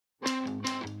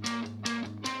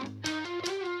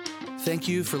Thank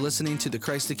you for listening to the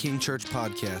Christ the King Church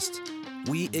podcast.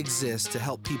 We exist to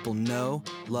help people know,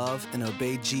 love, and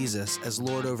obey Jesus as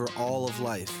Lord over all of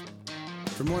life.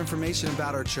 For more information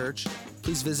about our church,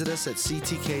 please visit us at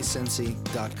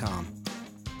ctkcincy.com.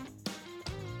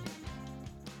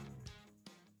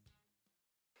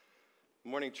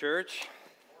 Morning, church.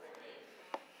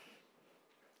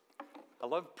 I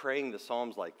love praying the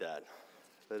Psalms like that.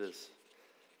 It's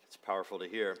powerful to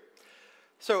hear.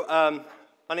 So,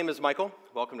 my name is Michael.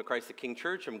 Welcome to Christ the King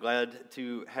Church. I'm glad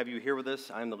to have you here with us.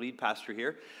 I'm the lead pastor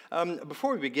here.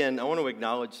 Before we begin, I want to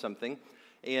acknowledge something,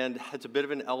 and it's a bit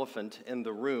of an elephant in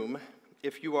the room.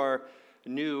 If you are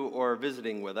new or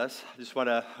visiting with us, I just want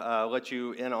to let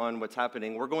you in on what's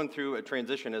happening. We're going through a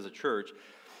transition as a church,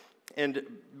 and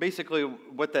basically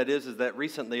what that is that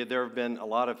recently there have been a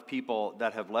lot of people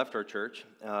that have left our church,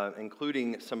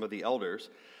 including some of the elders,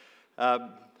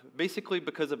 basically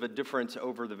because of a difference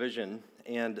over the vision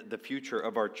and the future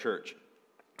of our church,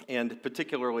 and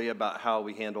particularly about how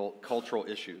we handle cultural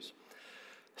issues.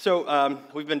 So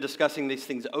we've been discussing these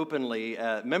things openly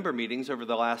at member meetings over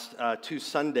the last 2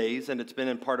 Sundays, and it's been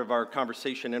in part of our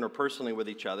conversation interpersonally with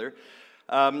each other.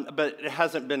 But it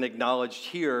hasn't been acknowledged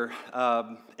here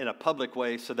in a public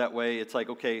way, so that way it's like,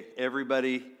 okay,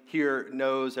 everybody here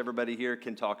knows, everybody here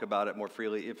can talk about it more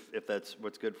freely if that's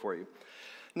what's good for you.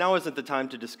 Now isn't the time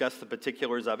to discuss the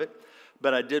particulars of it,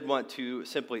 but I did want to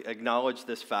simply acknowledge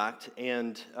this fact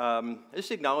and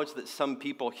just acknowledge that some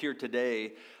people here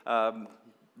today, you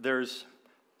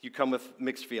come with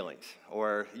mixed feelings,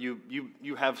 or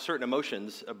you have certain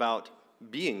emotions about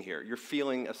being here. You're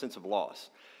feeling a sense of loss.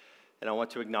 And I want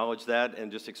to acknowledge that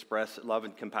and just express love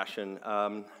and compassion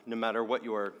no matter what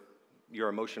your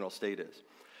emotional state is.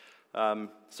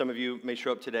 Some of you may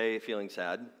show up today feeling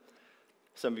sad.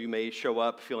 Some of you may show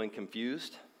up feeling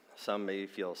confused. Some may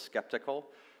feel skeptical.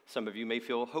 Some of you may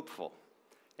feel hopeful.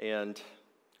 And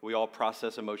we all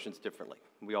process emotions differently.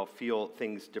 We all feel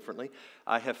things differently.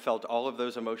 I have felt all of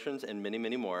those emotions and many,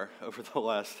 many more over the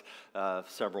last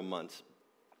several months.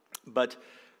 But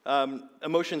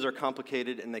emotions are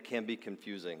complicated and they can be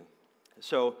confusing.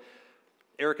 So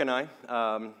Eric and I,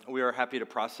 we are happy to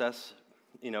process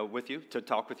with you, to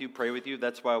talk with you, pray with you.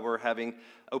 That's why we're having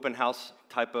open house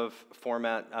type of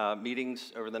format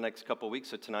meetings over the next couple of weeks.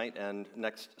 So tonight and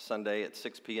next Sunday at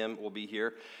 6 p.m. we'll be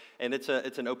here. And it's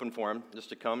an open forum just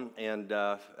to come. And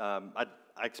I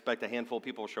expect a handful of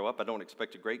people will show up. I don't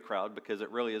expect a great crowd because it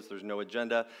really is, there's no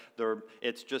agenda.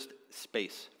 It's just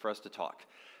space for us to talk.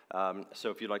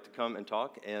 So if you'd like to come and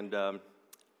talk and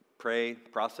pray,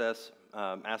 process,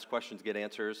 ask questions, get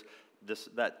answers,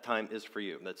 that time is for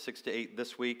you. That's 6 to 8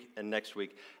 this week and next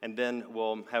week. And then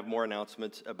we'll have more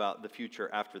announcements about the future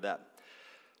after that.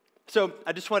 So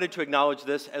I just wanted to acknowledge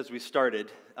this as we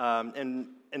started, and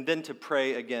then to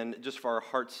pray again just for our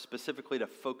hearts specifically to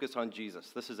focus on Jesus.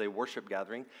 This is a worship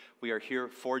gathering. We are here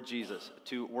for Jesus,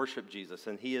 to worship Jesus,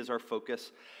 and He is our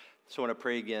focus. So I want to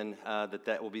pray again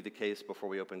that will be the case before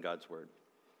we open God's Word.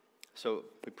 So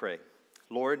we pray.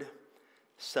 Lord,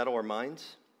 settle our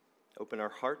minds, open our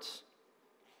hearts,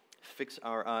 fix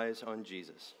our eyes on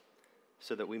Jesus,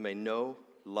 so that we may know,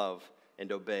 love,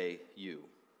 and obey You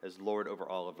as Lord over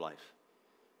all of life.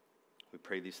 We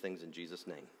pray these things in Jesus'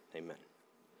 name. Amen.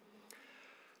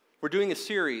 We're doing a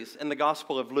series in the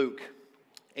Gospel of Luke,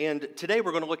 and today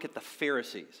we're going to look at the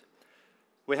Pharisees.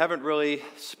 We haven't really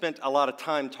spent a lot of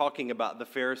time talking about the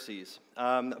Pharisees,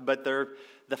 but they're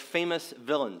the famous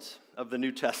villains of the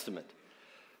New Testament.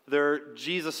 They're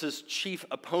Jesus' chief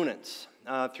opponents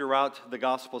throughout the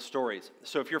gospel stories.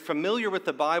 So if you're familiar with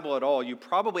the Bible at all, you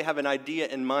probably have an idea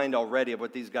in mind already of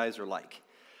what these guys are like.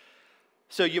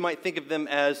 So you might think of them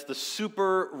as the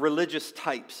super religious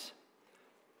types.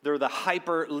 They're the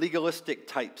hyper legalistic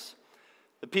types.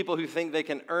 The people who think they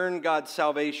can earn God's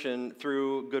salvation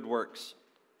through good works.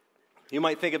 You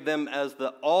might think of them as the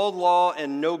all law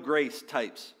and no grace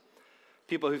types.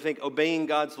 People who think obeying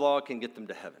God's law can get them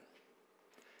to heaven.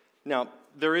 Now,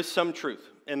 there is some truth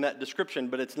in that description,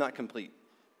 but it's not complete.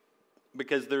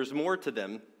 Because there's more to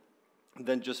them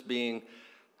than just being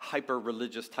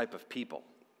hyper-religious type of people.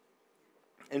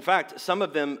 In fact, some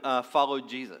of them followed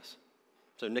Jesus.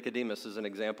 So Nicodemus is an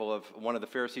example of one of the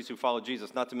Pharisees who followed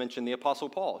Jesus, not to mention the Apostle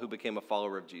Paul, who became a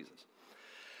follower of Jesus.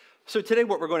 So today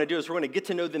what we're going to do is we're going to get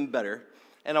to know them better.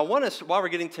 And I want us, while we're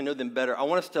getting to know them better, I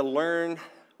want us to learn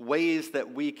ways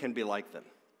that we can be like them.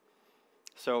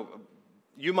 So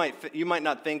you might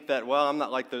not think that, well, I'm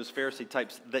not like those Pharisee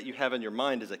types that you have in your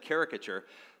mind as a caricature.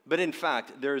 But in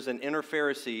fact, there's an inner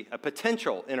Pharisee, a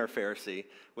potential inner Pharisee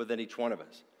within each one of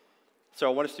us. So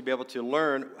I want us to be able to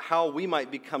learn how we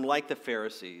might become like the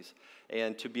Pharisees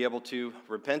and to be able to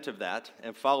repent of that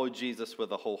and follow Jesus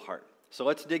with a whole heart. So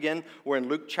let's dig in. We're in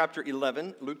Luke chapter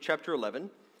 11,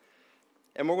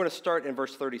 and we're going to start in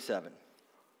verse 37.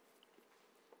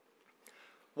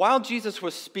 While Jesus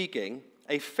was speaking,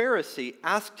 a Pharisee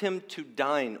asked him to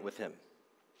dine with him.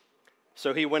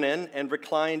 So he went in and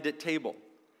reclined at table.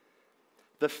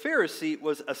 The Pharisee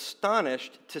was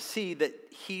astonished to see that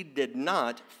he did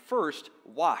not first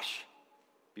wash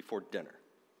before dinner.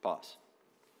 Pause.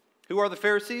 Who are the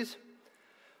Pharisees?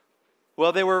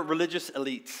 Well, they were religious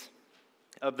elites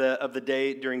of the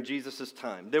day during Jesus'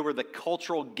 time. They were the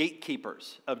cultural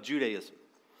gatekeepers of Judaism.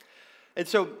 And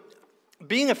so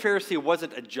being a Pharisee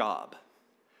wasn't a job.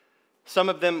 Some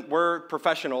of them were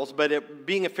professionals, but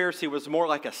being a Pharisee was more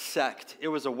like a sect. It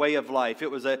was a way of life. It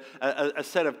was a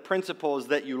set of principles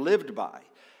that you lived by.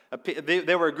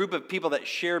 They were a group of people that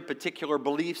shared particular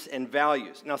beliefs and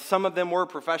values. Now, some of them were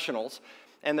professionals,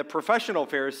 and the professional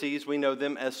Pharisees, we know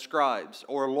them as scribes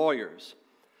or lawyers.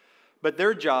 But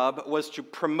their job was to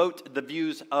promote the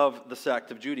views of the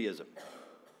sect of Judaism.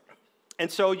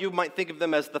 And so you might think of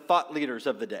them as the thought leaders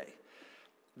of the day.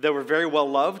 They were very well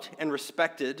loved and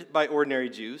respected by ordinary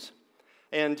Jews,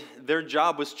 and their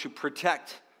job was to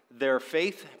protect their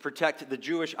faith, protect the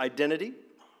Jewish identity.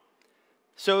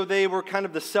 So they were kind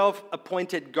of the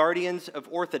self-appointed guardians of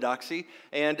orthodoxy,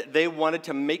 and they wanted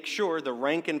to make sure the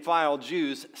rank and file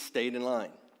Jews stayed in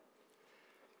line.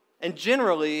 And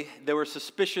generally, they were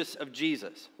suspicious of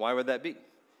Jesus. Why would that be?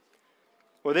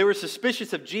 Well, they were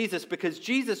suspicious of Jesus because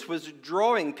Jesus was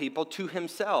drawing people to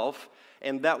himself,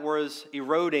 and that was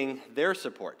eroding their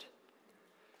support.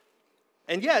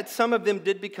 And yet, some of them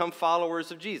did become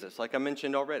followers of Jesus, like I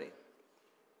mentioned already.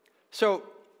 So,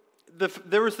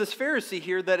 there was this Pharisee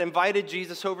here that invited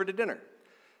Jesus over to dinner.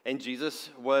 And Jesus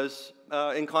was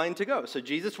inclined to go. So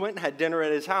Jesus went and had dinner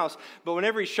at his house. But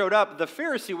whenever he showed up, the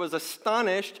Pharisee was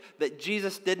astonished that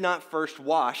Jesus did not first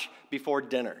wash before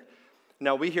dinner.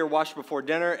 Now, we hear wash before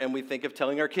dinner, and we think of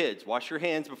telling our kids, wash your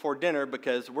hands before dinner,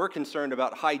 because we're concerned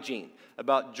about hygiene,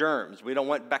 about germs. We don't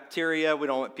want bacteria. We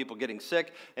don't want people getting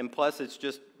sick. And plus, it's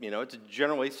just, it's a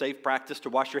generally safe practice to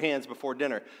wash your hands before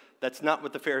dinner. That's not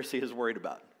what the Pharisee is worried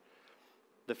about.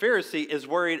 The Pharisee is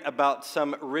worried about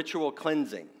some ritual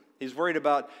cleansing. He's worried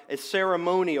about a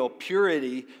ceremonial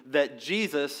purity that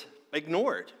Jesus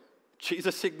ignored.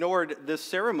 Jesus ignored this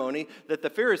ceremony that the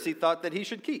Pharisee thought that he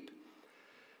should keep.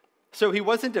 So he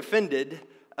wasn't offended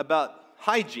about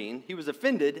hygiene. He was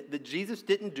offended that Jesus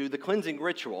didn't do the cleansing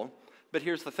ritual. But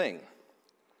here's the thing.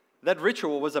 That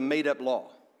ritual was a made-up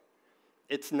law.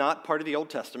 It's not part of the Old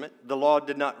Testament. The law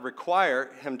did not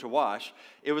require him to wash.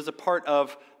 It was a part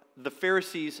of the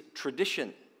Pharisees'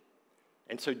 tradition.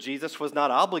 And so Jesus was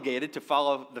not obligated to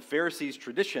follow the Pharisees'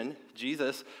 tradition.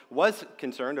 Jesus was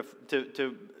concerned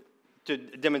to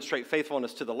demonstrate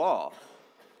faithfulness to the law.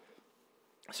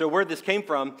 So where this came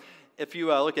from, if you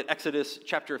look at Exodus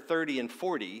chapter 30 and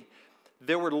 40,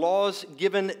 there were laws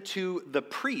given to the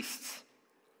priests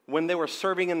when they were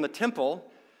serving in the temple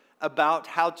about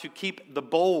how to keep the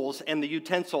bowls and the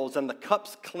utensils and the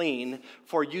cups clean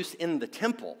for use in the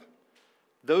temple.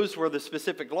 Those were the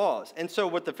specific laws. And so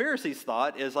what the Pharisees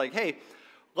thought is like, hey,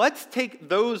 let's take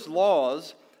those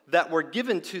laws that were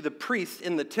given to the priests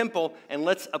in the temple and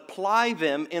let's apply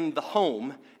them in the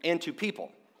home and to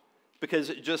people. Because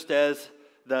just as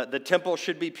the temple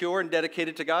should be pure and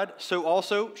dedicated to God, so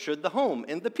also should the home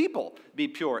and the people be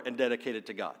pure and dedicated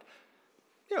to God.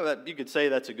 That you could say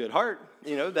that's a good heart,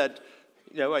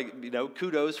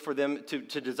 kudos for them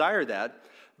to desire that.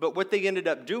 But what they ended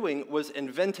up doing was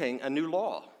inventing a new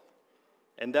law.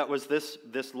 And that was this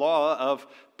law of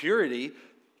purity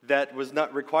that was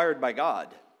not required by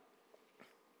God.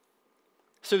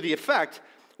 So the effect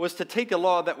was to take a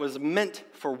law that was meant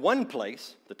for one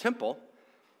place, the temple,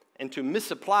 and to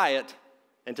misapply it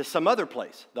into some other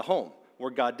place, the home, where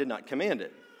God did not command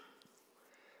it.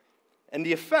 And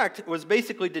the effect was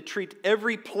basically to treat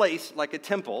every place like a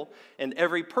temple and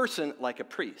every person like a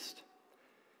priest.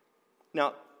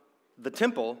 Now, the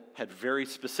temple had very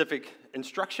specific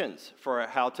instructions for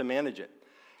how to manage it.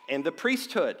 And the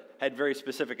priesthood had very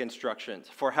specific instructions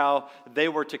for how they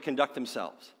were to conduct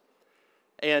themselves.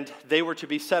 And they were to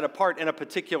be set apart in a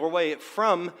particular way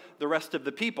from the rest of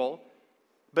the people.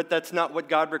 But that's not what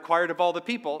God required of all the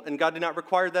people, and God did not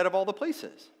require that of all the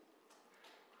places.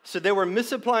 So they were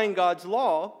misapplying God's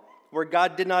law where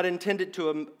God did not intend it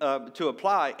to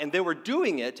apply, and they were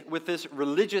doing it with this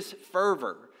religious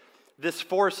fervor, this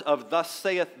force of thus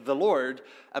saith the Lord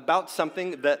about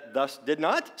something that thus did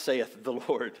not saith the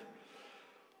Lord.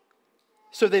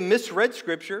 So they misread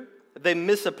Scripture, they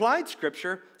misapplied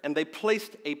Scripture, and they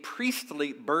placed a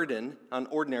priestly burden on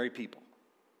ordinary people.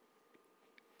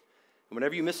 And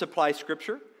whenever you misapply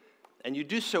Scripture, and you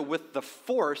do so with the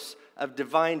force of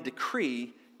divine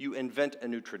decree, you invent a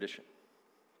new tradition.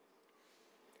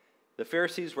 The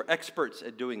Pharisees were experts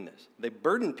at doing this. They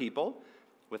burdened people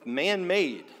with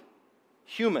man-made,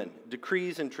 human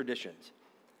decrees and traditions.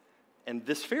 And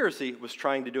this Pharisee was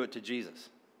trying to do it to Jesus.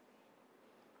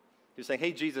 He was saying,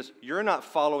 hey, Jesus, you're not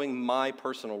following my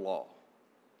personal law.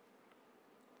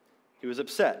 He was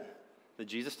upset that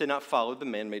Jesus did not follow the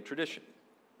man-made tradition.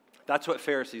 That's what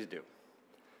Pharisees do.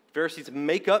 Pharisees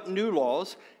make up new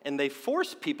laws, and they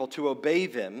force people to obey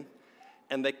them,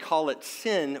 and they call it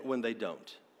sin when they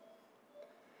don't.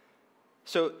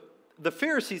 So the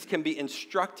Pharisees can be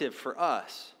instructive for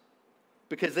us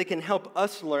because they can help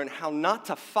us learn how not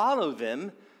to follow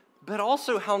them, but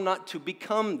also how not to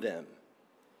become them.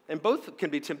 And both can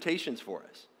be temptations for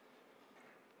us.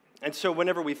 And so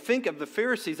whenever we think of the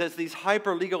Pharisees as these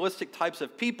hyper-legalistic types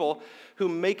of people who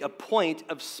make a point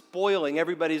of spoiling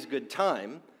everybody's good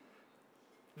time,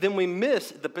 then we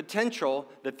miss the potential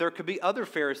that there could be other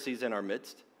Pharisees in our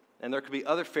midst, and there could be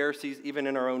other Pharisees even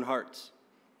in our own hearts.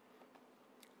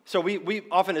 So we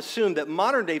often assume that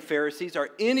modern-day Pharisees are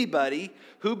anybody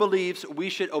who believes we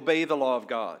should obey the law of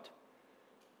God.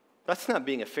 That's not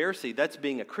being a Pharisee, that's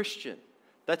being a Christian.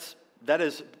 That's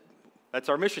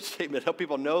our mission statement, help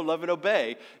people know, love, and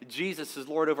obey. Jesus is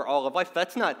Lord over all of life.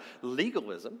 That's not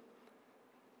legalism.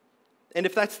 And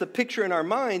if that's the picture in our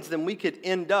minds, then we could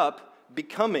end up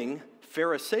becoming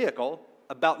Pharisaical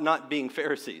about not being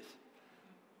Pharisees.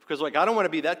 Because I don't want to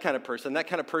be that kind of person. That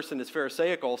kind of person is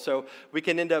Pharisaical, so we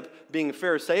can end up being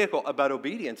Pharisaical about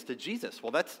obedience to Jesus.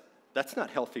 Well, that's not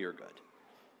healthy or good.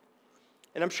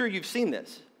 And I'm sure you've seen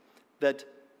this, that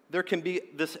there can be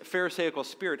this Pharisaical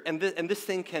spirit, and this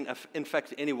thing can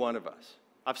infect any one of us.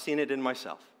 I've seen it in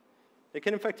myself. It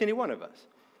can infect any one of us.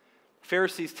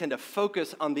 Pharisees tend to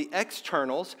focus on the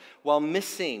externals while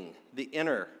missing the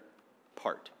inner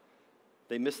part.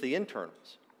 They miss the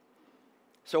internals.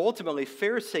 So ultimately,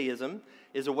 Pharisaism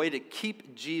is a way to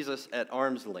keep Jesus at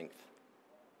arm's length.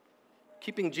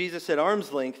 Keeping Jesus at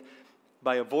arm's length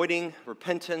by avoiding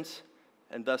repentance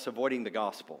and thus avoiding the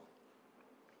gospel.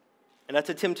 And that's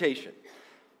a temptation.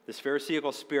 This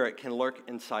Pharisaical spirit can lurk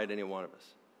inside any one of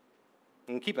us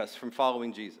and keep us from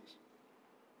following Jesus.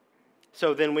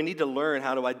 So then we need to learn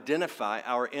how to identify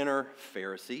our inner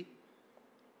Pharisee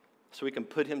so we can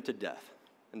put him to death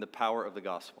in the power of the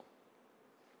gospel.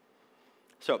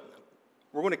 So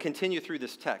we're going to continue through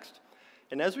this text.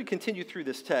 And as we continue through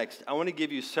this text, I want to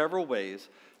give you several ways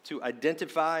to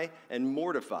identify and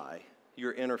mortify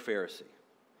your inner Pharisee.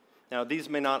 Now, these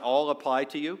may not all apply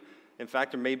to you. In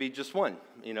fact, there may be just one,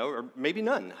 or maybe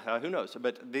none. Who knows?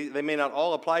 But they may not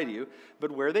all apply to you.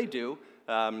 But where they do,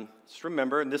 just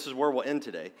remember, and this is where we'll end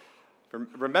today,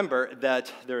 remember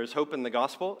that there is hope in the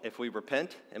gospel if we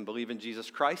repent and believe in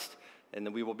Jesus Christ, and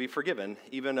then we will be forgiven,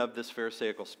 even of this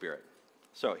Pharisaical spirit.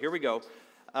 So here we go.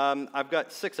 I've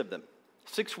got 6 of them.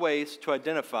 6 ways to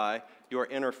identify your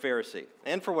inner Pharisee.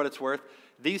 And for what it's worth,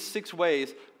 these 6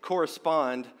 ways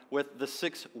correspond with the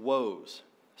 6 woes.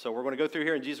 So we're going to go through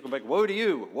here, and Jesus will be like, woe to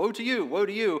you, woe to you, woe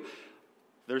to you.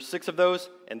 There's 6 of those,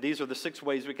 and these are the 6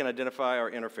 ways we can identify our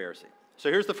inner Pharisee. So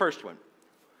here's the first one.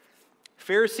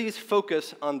 Pharisees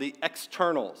focus on the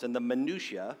externals and the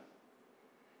minutiae,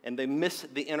 and they miss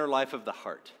the inner life of the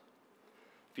heart.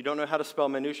 If you don't know how to spell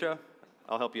minutiae,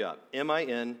 I'll help you out.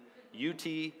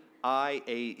 Minutiae.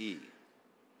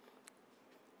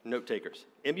 Note takers.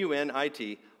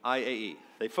 Munitiae.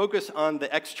 They focus on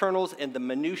the externals and the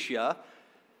minutiae,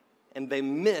 and they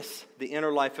miss the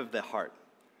inner life of the heart.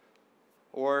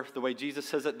 Or the way Jesus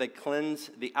says it, they cleanse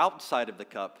the outside of the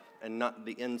cup and not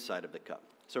the inside of the cup.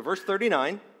 So verse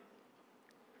 39,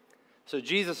 so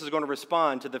Jesus is going to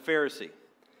respond to the Pharisee.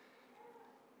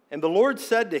 And the Lord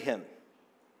said to him,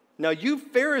 now you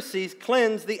Pharisees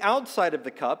cleanse the outside of the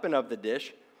cup and of the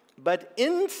dish, but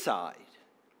inside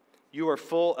you are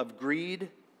full of greed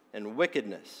and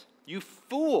wickedness. You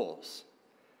fools!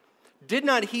 Did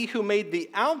not he who made the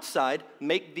outside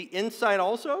make the inside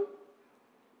also?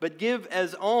 But give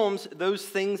as alms those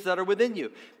things that are within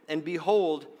you. And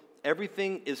behold,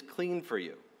 everything is clean for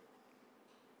you.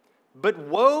 But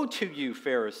woe to you,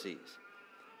 Pharisees,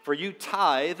 for you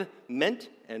tithe mint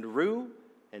and rue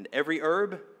and every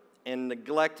herb, and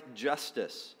neglect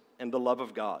justice and the love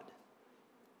of God.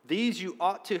 These you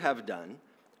ought to have done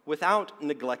without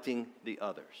neglecting the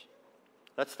others.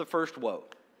 That's the first woe.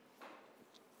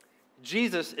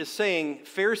 Jesus is saying,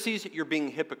 Pharisees, you're being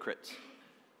hypocrites.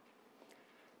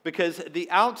 because the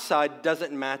outside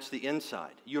doesn't match the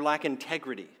inside. You lack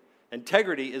integrity.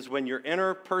 Integrity is when your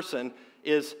inner person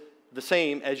is the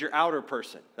same as your outer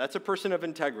person. That's a person of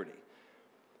integrity.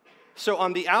 So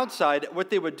on the outside, what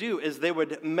they would do is they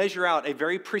would measure out a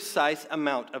very precise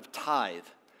amount of tithe.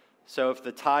 So if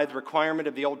the tithe requirement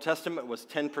of the Old Testament was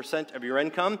 10% of your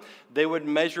income, they would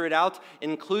measure it out,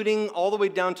 including all the way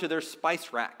down to their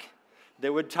spice rack. They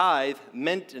would tithe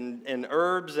mint and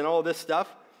herbs and all this stuff.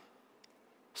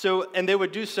 And they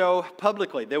would do so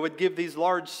publicly. They would give these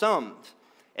large sums.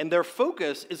 And their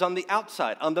focus is on the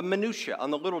outside, on the minutia,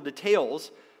 on the little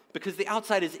details, because the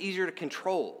outside is easier to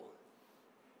control.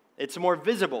 It's more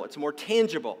visible. It's more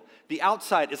tangible. The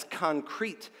outside is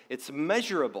concrete. It's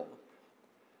measurable.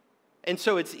 And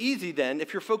so it's easy then,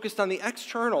 if you're focused on the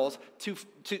externals, to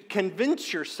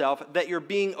convince yourself that you're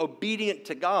being obedient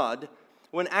to God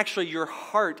when actually your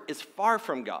heart is far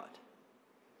from God.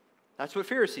 That's what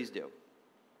Pharisees do.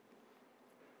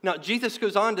 Now, Jesus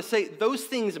goes on to say those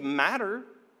things matter.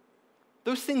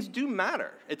 Those things do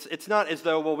matter. It's not as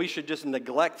though, well, we should just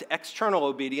neglect external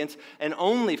obedience and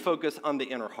only focus on the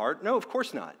inner heart. No, of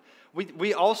course not.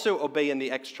 We also obey in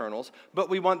the externals, but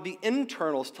we want the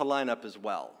internals to line up as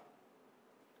well.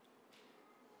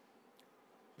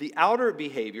 The outer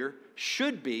behavior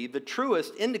should be the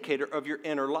truest indicator of your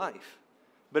inner life.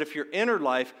 But if your inner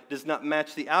life does not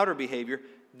match the outer behavior,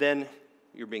 then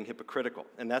you're being hypocritical.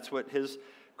 And that's what his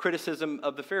criticism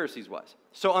of the Pharisees was.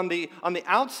 So on the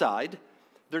outside,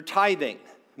 they're tithing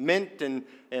mint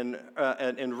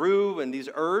and rue and these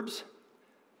herbs.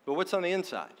 But what's on the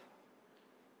inside?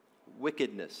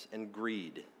 Wickedness and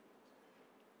greed.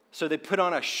 So they put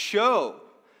on a show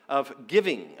of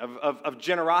giving, of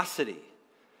generosity.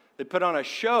 They put on a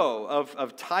show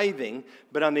of tithing,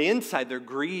 but on the inside they're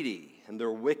greedy and they're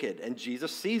wicked, and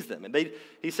Jesus sees them. And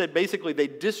he said basically they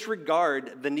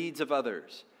disregard the needs of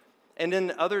others. And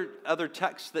in other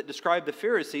texts that describe the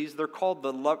Pharisees, they're called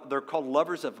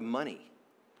lovers of money.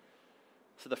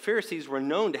 So the Pharisees were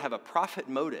known to have a profit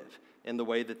motive in the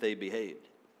way that they behaved.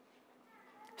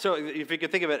 So if you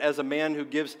could think of it as a man who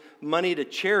gives money to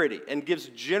charity and gives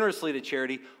generously to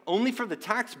charity only for the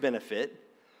tax benefit,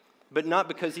 but not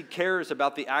because he cares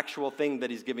about the actual thing that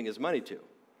he's giving his money to.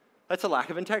 That's a lack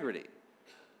of integrity.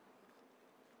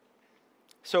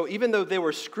 So even though they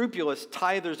were scrupulous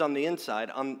tithers on the inside,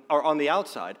 on the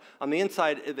outside, on the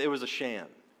inside it was a sham.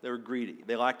 They were greedy.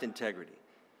 They lacked integrity.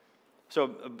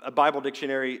 So a Bible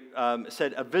dictionary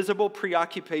said a visible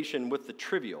preoccupation with the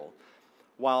trivial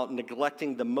while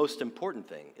neglecting the most important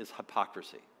thing is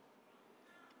hypocrisy.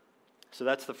 So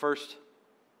that's the first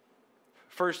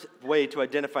way to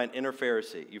identify an inner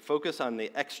Pharisee. You focus on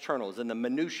the externals and the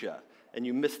minutia, and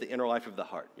you miss the inner life of the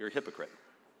heart. You're a hypocrite.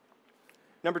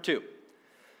 Number 2,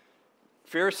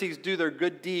 Pharisees do their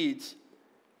good deeds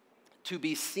to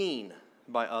be seen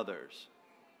by others.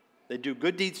 They do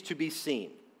good deeds to be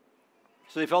seen.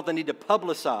 So they felt the need to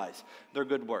publicize their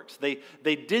good works.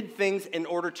 They did things in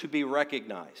order to be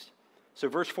recognized. So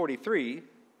verse 43,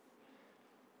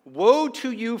 woe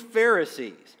to you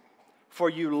Pharisees, for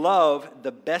you love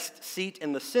the best seat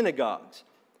in the synagogues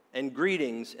and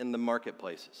greetings in the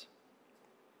marketplaces.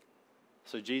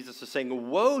 So Jesus is saying,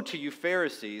 woe to you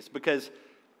Pharisees, because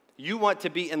you want to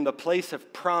be in the place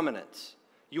of prominence.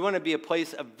 You want to be a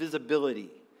place of visibility.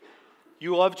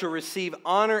 You love to receive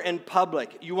honor in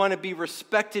public. You want to be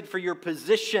respected for your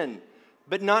position,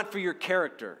 but not for your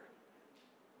character.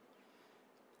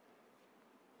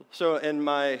 So in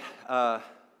my...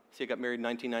 I got married in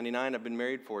 1999. I've been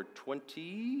married for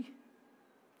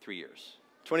 23 years.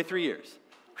 23 years.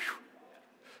 Whew.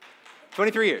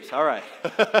 23 years, all right.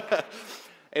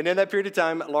 And in that period of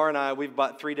time, Laura and I, we've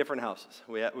bought 3 different houses.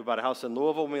 We bought a house in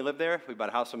Louisville when we lived there. We bought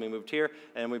a house when we moved here.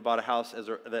 And we bought a house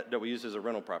that we used as a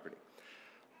rental property.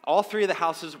 All 3 of the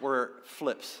houses were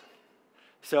flips.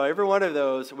 So every one of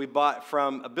those we bought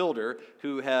from a builder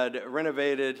who had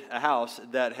renovated a house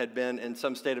that had been in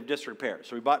some state of disrepair.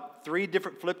 So we bought 3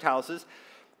 different flipped houses,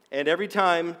 and every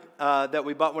time that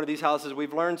we bought one of these houses,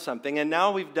 we've learned something, and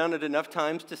now we've done it enough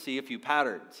times to see a few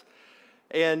patterns.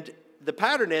 And the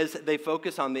pattern is they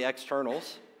focus on the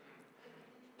externals.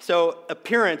 So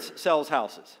appearance sells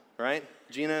houses, right?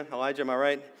 Gina, Elijah, am I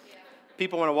right? Yeah.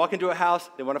 People want to walk into a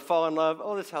house, they want to fall in love.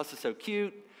 Oh, this house is so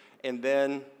cute, and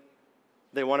then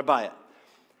they want to buy it.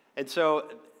 And so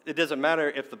it doesn't matter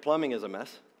if the plumbing is a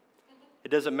mess. It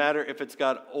doesn't matter if it's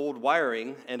got old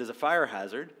wiring and is a fire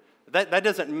hazard. That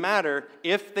doesn't matter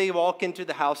if they walk into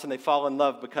the house and they fall in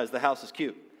love because the house is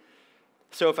cute.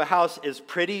 So if a house is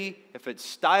pretty, if it's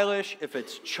stylish, if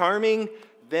it's charming,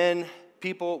 then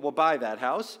people will buy that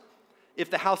house. If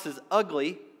the house is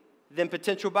ugly, then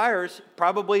potential buyers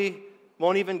probably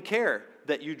won't even care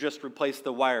that you just replaced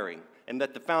the wiring and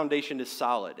that the foundation is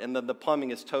solid and that the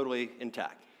plumbing is totally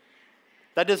intact.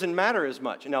 That doesn't matter as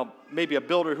much. Now, maybe a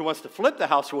builder who wants to flip the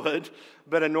house would,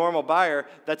 but a normal buyer,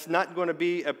 that's not going to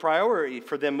be a priority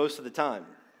for them most of the time.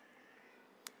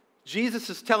 Jesus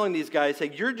is telling these guys,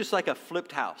 hey, you're just like a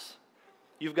flipped house.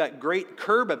 You've got great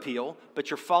curb appeal, but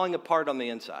you're falling apart on the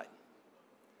inside.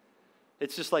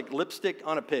 It's just like lipstick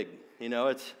on a pig. You know,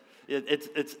 it's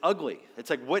ugly. It's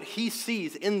like what he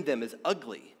sees in them is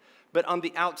ugly. But on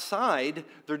the outside,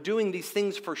 they're doing these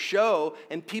things for show,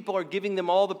 and people are giving them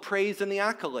all the praise and the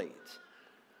accolades.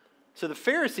 So the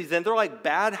Pharisees, then, they're like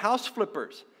bad house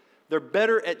flippers. They're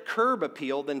better at curb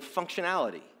appeal than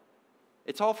functionality.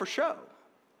 It's all for show.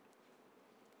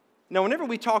 Now, whenever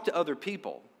we talk to other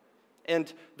people,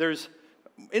 and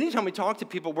anytime we talk to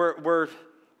people, we're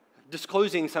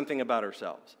disclosing something about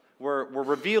ourselves. We're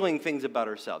revealing things about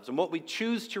ourselves. And what we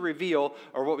choose to reveal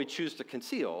or what we choose to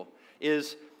conceal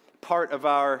is part of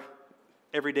our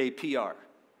everyday PR.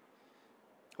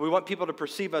 We want people to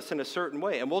perceive us in a certain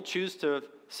way, and we'll choose to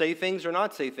say things or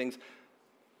not say things,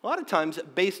 a lot of times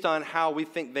based on how we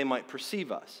think they might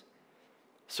perceive us.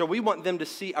 So we want them to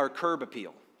see our curb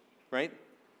appeal, right?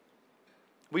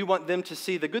 We want them to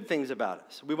see the good things about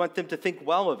us. We want them to think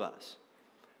well of us.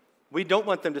 We don't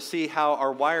want them to see how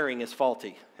our wiring is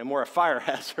faulty and we're a fire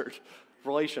hazard,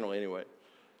 relationally anyway.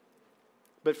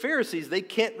 But Pharisees, they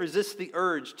can't resist the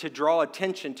urge to draw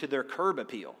attention to their curb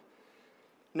appeal.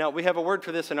 Now, we have a word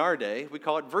for this in our day. We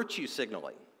call it virtue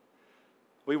signaling.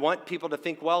 We want people to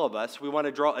think well of us. We want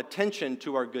to draw attention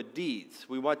to our good deeds.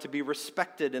 We want to be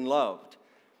respected and loved.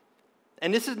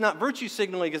 And this is not, virtue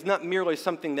signaling is not merely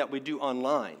something that we do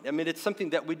online. I mean, it's something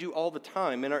that we do all the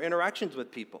time in our interactions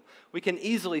with people. We can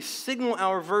easily signal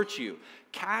our virtue,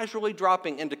 casually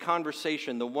dropping into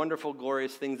conversation the wonderful,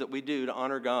 glorious things that we do to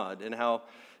honor God and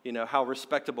how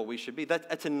respectable we should be.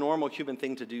 That's a normal human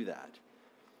thing to do that.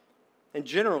 And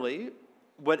generally,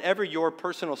 whatever your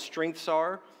personal strengths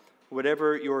are,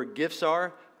 whatever your gifts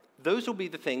are, those will be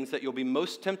the things that you'll be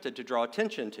most tempted to draw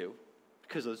attention to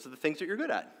because those are the things that you're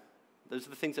good at. Those are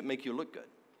the things that make you look good.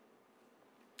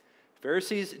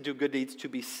 Pharisees do good deeds to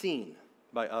be seen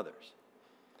by others.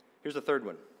 Here's the third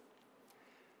one.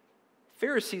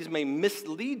 Pharisees may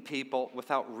mislead people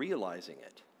without realizing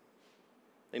it.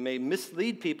 They may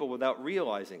mislead people without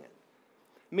realizing it.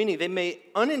 Meaning they may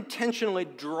unintentionally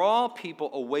draw people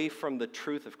away from the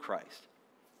truth of Christ.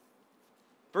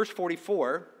 Verse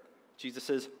 44, Jesus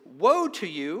says, "Woe to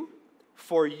you,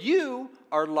 for you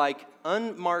are like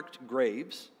unmarked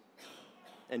graves,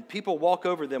 and people walk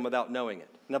over them without knowing it."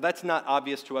 Now, that's not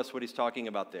obvious to us what he's talking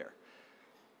about there.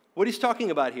 What he's talking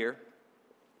about here,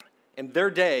 in their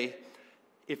day,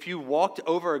 if you walked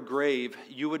over a grave,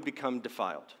 you would become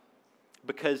defiled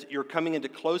because you're coming into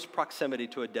close proximity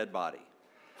to a dead body.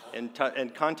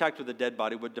 And contact with a dead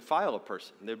body would defile a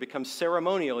person. They would become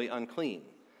ceremonially unclean.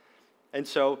 And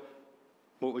so,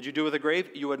 what would you do with a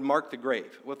grave? You would mark the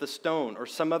grave with a stone or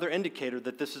some other indicator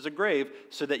that this is a grave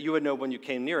so that you would know when you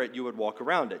came near it, you would walk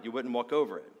around it. You wouldn't walk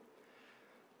over it.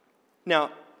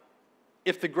 Now,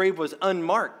 if the grave was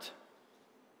unmarked,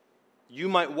 you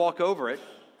might walk over it.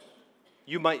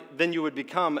 Then you would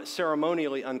become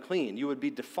ceremonially unclean. You would be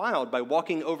defiled by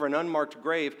walking over an unmarked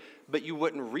grave, but you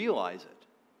wouldn't realize it.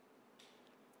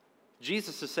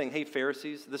 Jesus is saying, hey,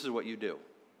 Pharisees, this is what you do.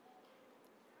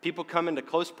 People come into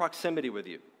close proximity with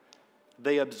you.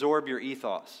 They absorb your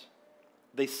ethos.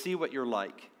 They see what you're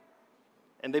like.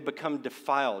 And they become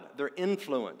defiled. They're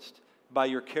influenced by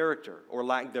your character or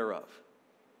lack thereof.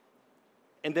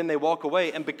 And then they walk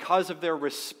away, and because of their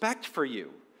respect for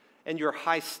you and your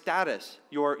high status,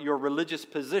 your religious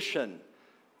position,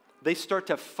 they start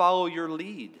to follow your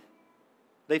lead.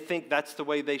 They think that's the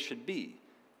way they should be.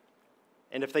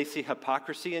 And if they see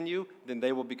hypocrisy in you, then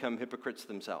they will become hypocrites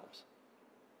themselves.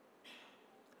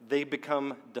 They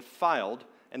become defiled,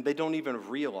 and they don't even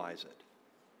realize it.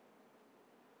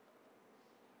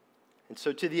 And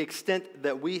so to the extent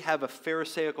that we have a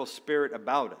Pharisaical spirit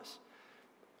about us,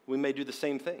 we may do the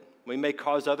same thing. We may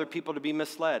cause other people to be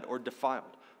misled or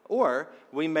defiled. Or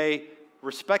we may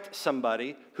respect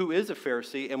somebody who is a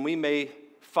Pharisee, and we may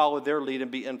follow their lead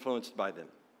and be influenced by them.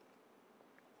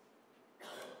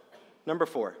 Number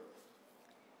 4,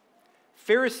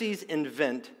 Pharisees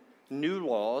invent new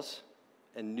laws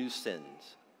and new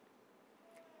sins.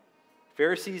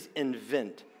 Pharisees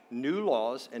invent new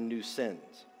laws and new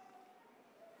sins.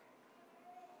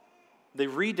 They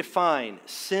redefine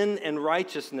sin and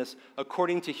righteousness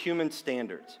according to human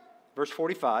standards. Verse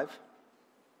 45.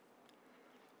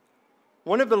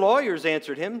 One of the lawyers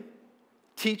answered him,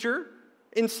 "Teacher,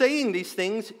 In saying these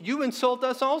things, you insult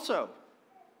us also."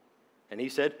 And he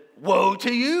said, "Woe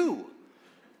to you,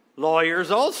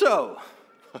 lawyers also."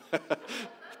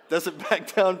 Doesn't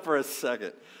back down for a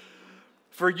second.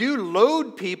 "For you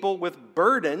load people with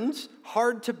burdens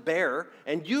hard to bear,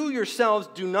 and you yourselves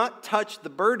do not touch the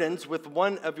burdens with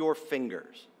one of your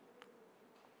fingers."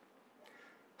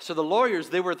 So the lawyers,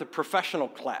 they were the professional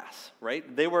class,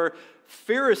 right? They were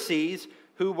Pharisees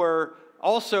who were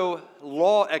also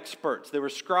law experts. They were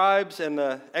scribes and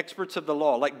the experts of the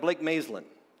law, like Blake Maislin,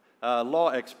 law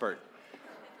expert.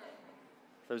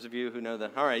 Those of you who know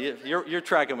that. All right, you're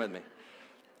tracking with me.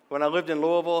 When I lived in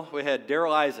Louisville, we had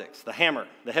Daryl Isaacs, the hammer,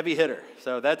 the heavy hitter.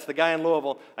 So that's the guy in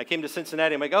Louisville. I came to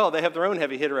Cincinnati. I'm like, oh, they have their own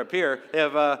heavy hitter up here. They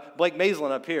have Blake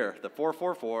Maislin up here, the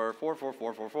 444,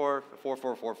 44444,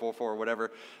 44444,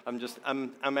 whatever.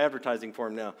 I'm advertising for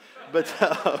him now. But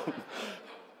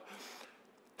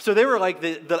so they were like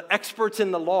the experts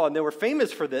in the law, and they were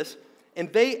famous for this.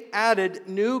 And they added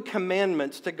new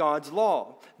commandments to God's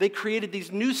law. They created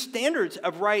these new standards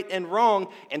of right and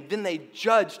wrong, and then they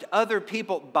judged other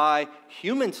people by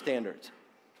human standards.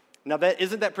 Now,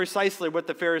 isn't that precisely what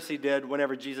the Pharisee did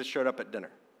whenever Jesus showed up at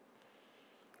dinner?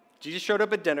 Jesus showed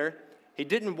up at dinner. He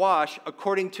didn't wash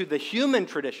according to the human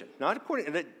tradition.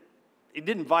 He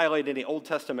didn't violate any Old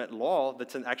Testament law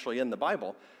that's actually in the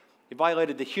Bible. He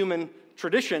violated the human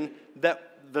tradition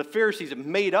that the Pharisees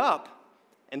made up,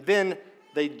 and then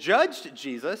they judged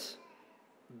Jesus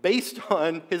based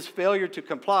on his failure to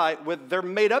comply with their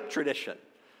made-up tradition.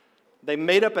 They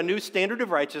made up a new standard of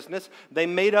righteousness. They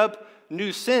made up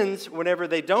new sins whenever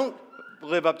they don't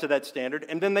live up to that standard,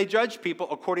 and then they judge people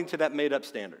according to that made-up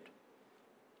standard.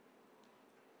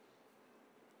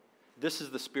 This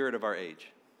is the spirit of our age.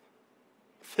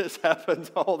 This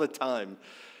happens all the time.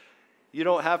 You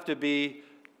don't have to be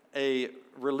a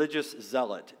religious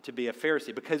zealot to be a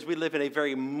Pharisee, because we live in a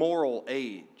very moral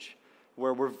age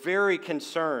where we're very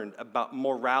concerned about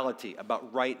morality,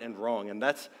 about right and wrong. And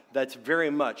that's very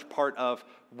much part of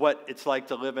what it's like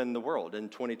to live in the world in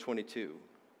 2022.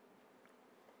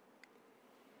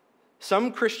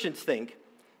 Some Christians think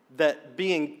that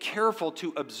being careful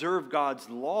to observe God's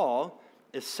law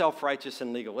is self-righteous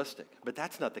and legalistic, but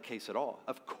that's not the case at all.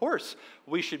 Of course,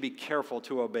 we should be careful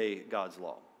to obey God's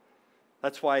law.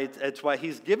 That's why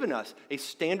he's given us a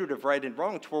standard of right and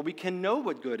wrong to where we can know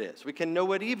what good is. We can know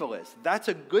what evil is. That's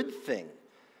a good thing.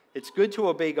 It's good to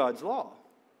obey God's law.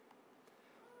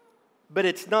 But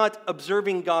it's not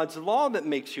observing God's law that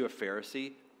makes you a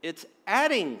Pharisee. It's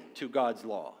adding to God's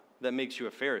law that makes you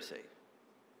a Pharisee.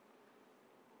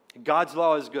 God's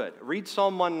law is good. Read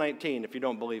Psalm 119 if you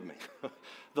don't believe me.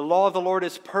 The law of the Lord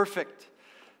is perfect.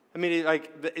 I mean,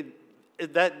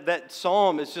 that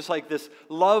psalm is just like this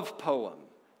love poem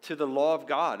to the law of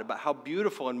God about how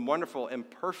beautiful and wonderful and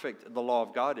perfect the law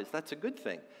of God is. That's a good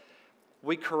thing.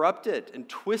 We corrupt it and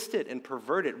twist it and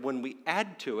pervert it when we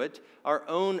add to it our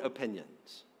own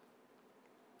opinions.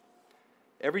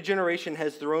 Every generation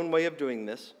has their own way of doing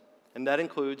this, and that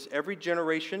includes every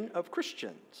generation of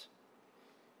Christians.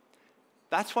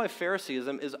 That's why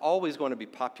Phariseeism is always going to be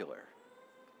popular.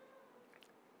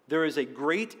 There is a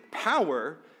great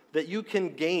power that you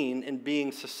can gain in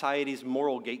being society's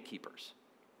moral gatekeepers.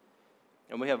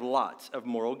 And we have lots of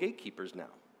moral gatekeepers now.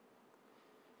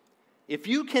 If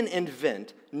you can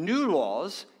invent new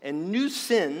laws and new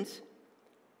sins,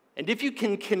 and if you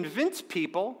can convince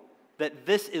people that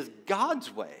this is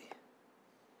God's way,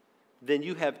 then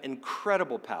you have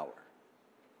incredible power.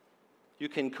 You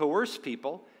can coerce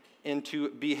people into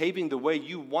behaving the way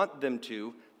you want them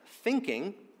to,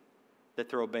 thinking that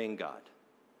they're obeying God.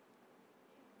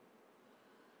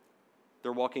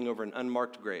 They're walking over an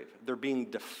unmarked grave. They're being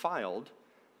defiled,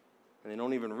 and they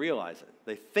don't even realize it.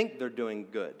 They think they're doing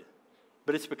good,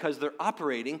 but it's because they're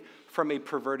operating from a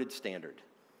perverted standard.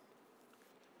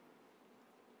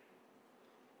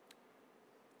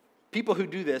 People who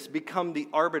do this become the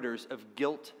arbiters of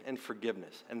guilt and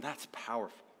forgiveness, and that's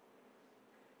powerful.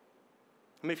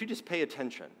 I mean, if you just pay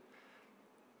attention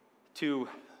to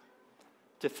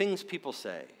things people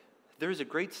say, there's a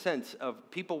great sense of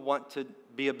people want to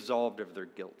be absolved of their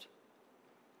guilt.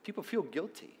 People feel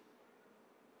guilty.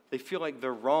 They feel like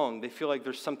they're wrong. They feel like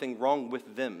there's something wrong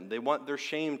with them. They want their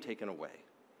shame taken away.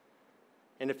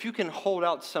 And if you can hold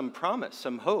out some promise,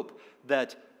 some hope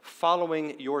that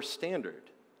following your standard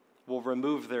will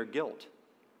remove their guilt,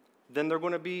 then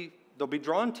they'll be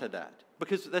drawn to that.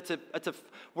 Because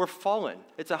we're fallen.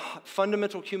 It's a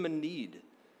fundamental human need.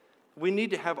 We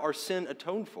need to have our sin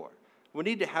atoned for. We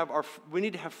need to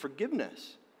have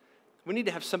forgiveness. We need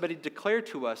to have somebody declare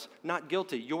to us, not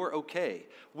guilty, you're okay.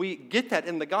 We get that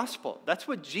in the gospel. That's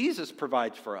what Jesus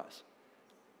provides for us.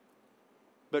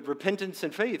 But repentance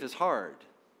and faith is hard.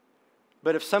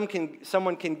 But if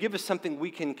someone can give us something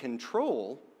we can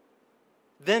control,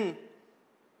 then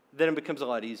it becomes a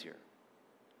lot easier.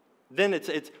 Then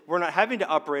we're not having to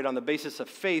operate on the basis of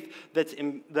faith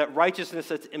that righteousness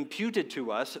that's imputed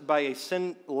to us by a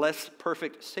sinless,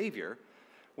 perfect Savior.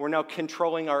 We're now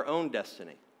controlling our own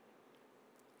destiny.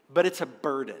 But it's a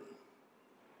burden.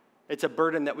 It's a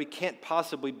burden that we can't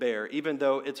possibly bear, even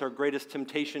though it's our greatest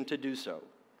temptation to do so.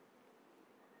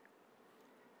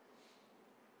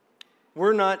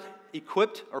 We're not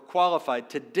equipped or qualified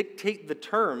to dictate the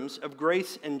terms of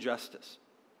grace and justice.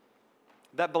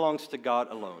 That belongs to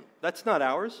God alone. That's not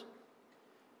ours.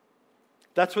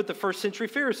 That's what the first century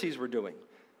Pharisees were doing.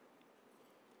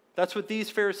 That's what these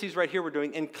Pharisees right here were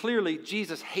doing, and clearly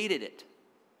Jesus hated it.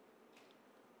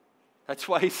 That's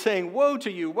why he's saying, woe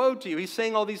to you, woe to you. He's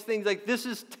saying all these things like, this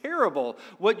is terrible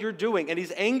what you're doing. And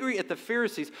he's angry at the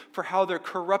Pharisees for how they're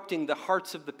corrupting the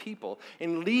hearts of the people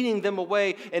and leading them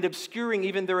away and obscuring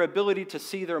even their ability to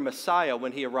see their Messiah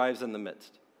when he arrives in the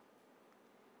midst.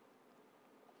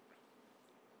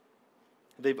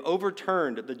 They've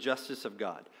overturned the justice of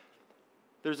God.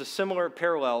 There's a similar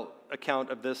parallel account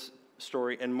of this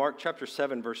story in Mark chapter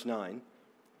 7, verse 9,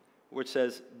 which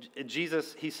says,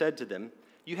 Jesus, he said to them,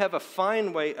 you have a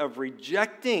fine way of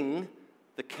rejecting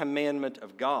the commandment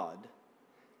of God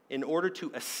in order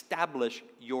to establish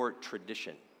your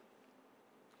tradition.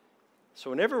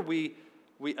 So whenever we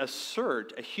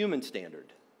assert a human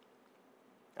standard,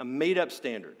 a made-up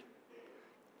standard,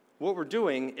 what we're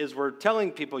doing is we're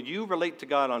telling people, you relate to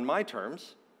God on my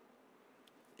terms,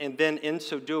 and then in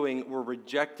so doing, we're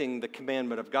rejecting the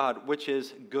commandment of God, which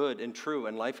is good and true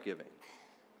and life-giving.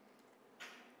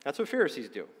 That's what Pharisees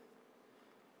do.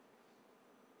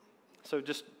 So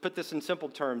just put this in simple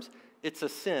terms, it's a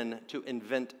sin to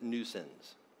invent new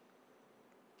sins.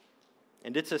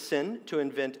 And it's a sin to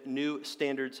invent new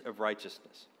standards of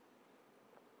righteousness.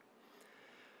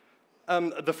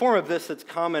 The form of this that's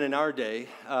common in our day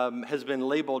has been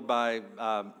labeled by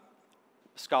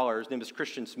scholars. His name is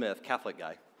Christian Smith, Catholic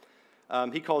guy.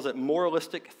 He calls it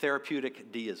moralistic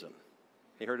therapeutic deism.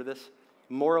 You heard of this?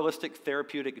 Moralistic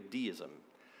therapeutic deism.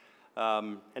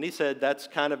 And he said that's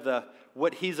kind of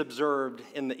what he's observed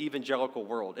in the evangelical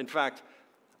world. In fact,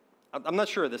 I'm not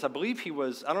sure of this. I believe I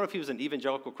don't know if he was an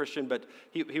evangelical Christian, but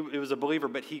he was a believer,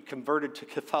 but he converted to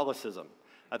Catholicism.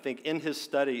 I think in his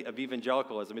study of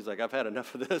evangelicalism, he's like, I've had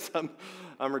enough of this.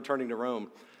 I'm returning to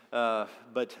Rome.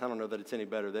 But I don't know that it's any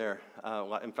better there.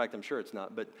 In fact, I'm sure it's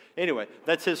not. But anyway,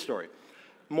 that's his story.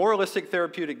 Moralistic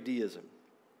therapeutic deism.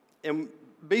 And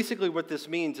basically what this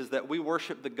means is that we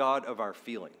worship the God of our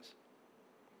feelings.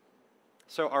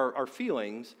 So our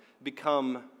feelings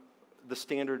become the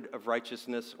standard of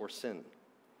righteousness or sin.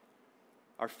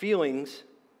 Our feelings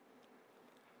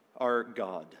are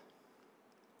God.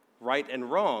 Right and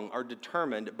wrong are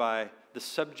determined by the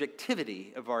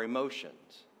subjectivity of our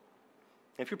emotions.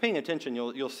 If you're paying attention,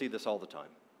 you'll see this all the time.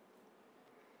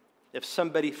 If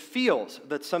somebody feels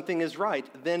that something is right,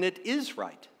 then it is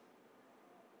right.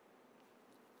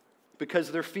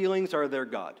 Because their feelings are their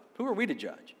God. Who are we to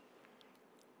judge?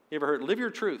 You ever heard, live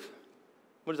your truth?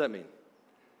 What does that mean?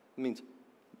 It means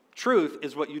truth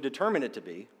is what you determine it to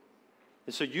be.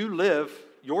 And so you live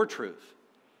your truth.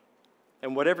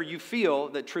 And whatever you feel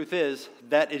that truth is,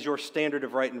 that is your standard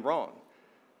of right and wrong.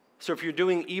 So if you're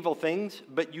doing evil things,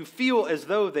 but you feel as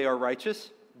though they are righteous,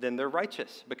 then they're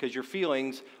righteous because your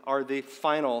feelings are the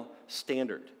final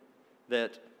standard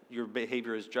that your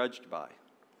behavior is judged by.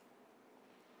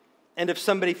 And if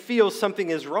somebody feels something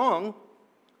is wrong,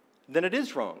 then it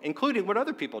is wrong, including what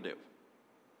other people do.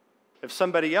 If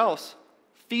somebody else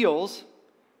feels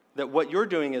that what you're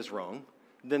doing is wrong,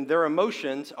 then their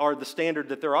emotions are the standard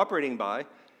that they're operating by,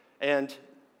 and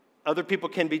other people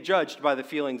can be judged by the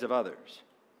feelings of others.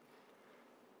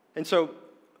 And so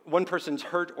one person's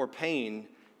hurt or pain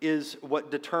is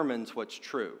what determines what's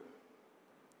true.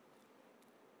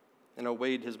 You know,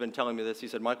 Wade has been telling me this. He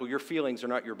said, Michael, your feelings are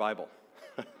not your Bible.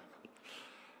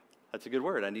 That's a good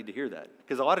word. I need to hear that.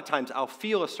 Because a lot of times I'll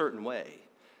feel a certain way,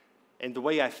 and the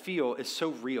way I feel is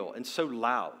so real and so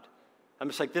loud. I'm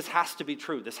just like, this has to be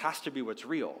true. This has to be what's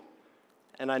real.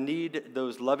 And I need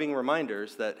those loving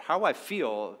reminders that how I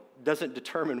feel doesn't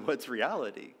determine what's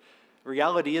reality.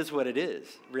 Reality is what it is.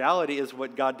 Reality is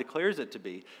what God declares it to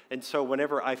be. And so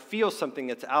whenever I feel something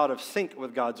that's out of sync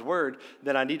with God's word,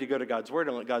 then I need to go to God's word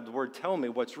and let God's word tell me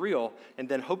what's real, and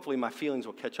then hopefully my feelings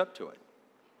will catch up to it.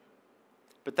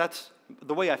 But that's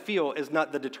the way I feel is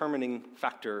not the determining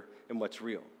factor in what's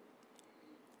real.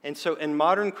 And so in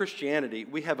modern Christianity,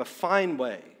 we have a fine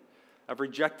way of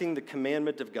rejecting the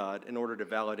commandment of God in order to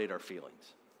validate our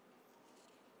feelings.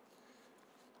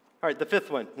 All right, the fifth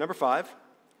one, number 5.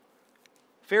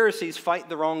 Pharisees fight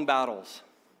the wrong battles.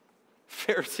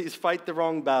 Pharisees fight the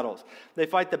wrong battles. They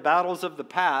fight the battles of the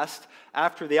past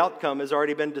after the outcome has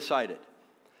already been decided.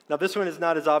 Now, this one is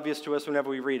not as obvious to us whenever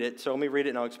we read it, so let me read it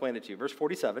and I'll explain it to you. Verse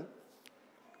 47.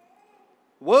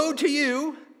 Woe to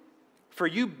you, for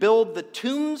you build the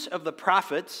tombs of the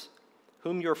prophets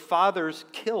whom your fathers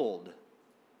killed.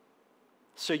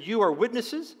 So you are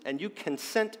witnesses, and you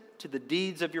consent to the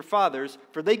deeds of your fathers,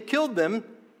 for they killed them,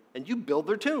 and you build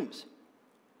their tombs.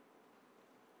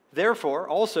 Therefore,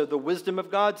 also the wisdom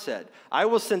of God said, I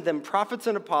will send them prophets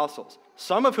and apostles,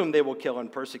 some of whom they will kill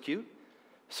and persecute,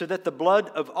 so that the blood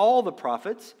of all the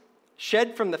prophets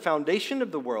shed from the foundation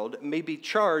of the world may be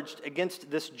charged against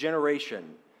this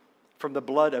generation, from the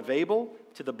blood of Abel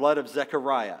to the blood of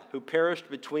Zechariah, who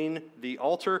perished between the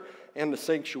altar and the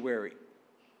sanctuary.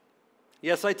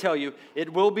 Yes, I tell you,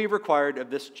 it will be required of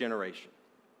this generation.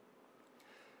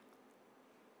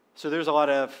 So there's a lot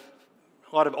of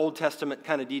Old Testament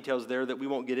kind of details there that we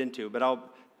won't get into, but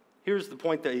here's the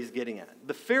point that he's getting at.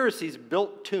 The Pharisees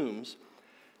built tombs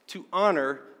to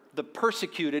honor the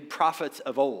persecuted prophets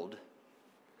of old,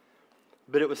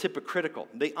 but it was hypocritical.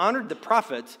 They honored the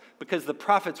prophets because the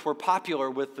prophets were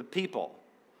popular with the people,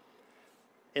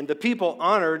 and the people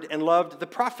honored and loved the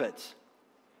prophets.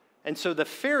 And so the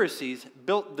Pharisees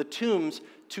built the tombs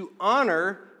to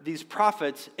honor these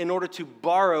prophets in order to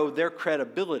borrow their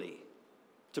credibility,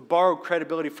 to borrow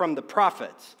credibility from the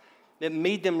prophets. It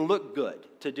made them look good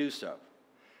to do so.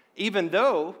 Even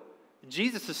though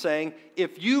Jesus is saying,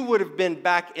 if you would have been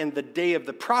back in the day of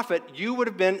the prophet, you would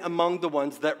have been among the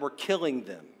ones that were killing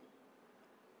them.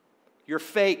 You're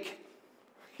fake,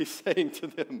 he's saying to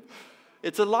them.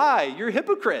 It's a lie. You're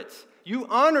hypocrites. You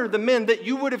honor the men that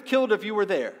you would have killed if you were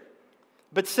there.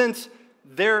 But since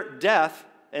their death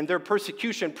and their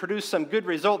persecution produced some good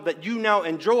result that you now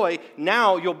enjoy,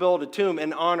 now you'll build a tomb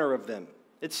in honor of them.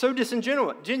 It's so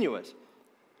disingenuous.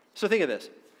 So think of this.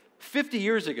 50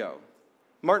 years ago,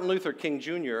 Martin Luther King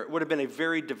Jr. would have been a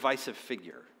very divisive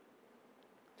figure.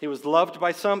 He was loved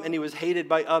by some and he was hated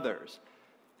by others.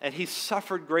 And he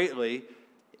suffered greatly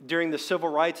during the civil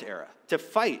rights era to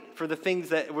fight for the things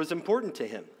that was important to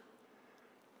him.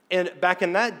 And back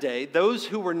in that day, those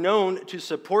who were known to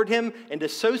support him and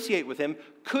associate with him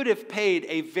could have paid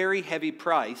a very heavy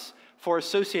price for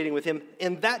associating with him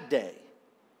in that day.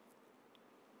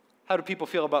 How do people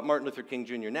feel about Martin Luther King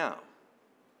Jr. now?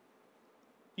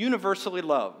 Universally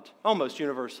loved, almost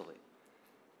universally.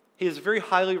 He is very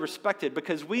highly respected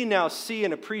because we now see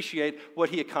and appreciate what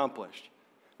he accomplished.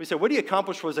 We say what he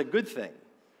accomplished was a good thing.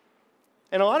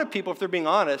 And a lot of people, if they're being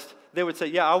honest, they would say,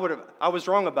 yeah, I was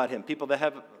wrong about him. People that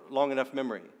have long enough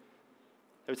memory.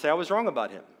 They would say, I was wrong about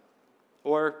him.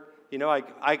 Or,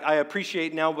 I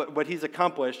appreciate now what he's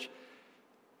accomplished.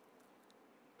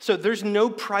 So there's no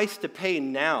price to pay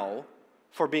now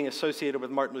for being associated with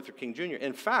Martin Luther King Jr.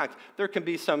 In fact, there can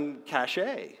be some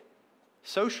cachet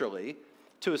socially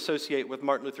to associate with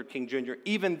Martin Luther King Jr.,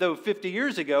 even though 50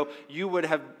 years ago you would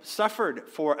have suffered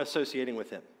for associating with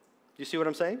him. Do you see what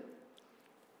I'm saying?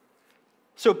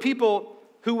 So people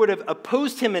who would have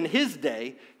opposed him in his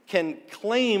day can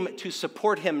claim to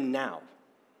support him now.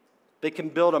 They can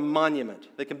build a monument.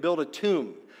 They can build a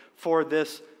tomb for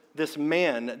this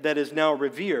man that is now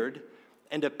revered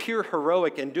and appear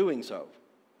heroic in doing so.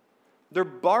 They're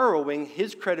borrowing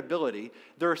his credibility.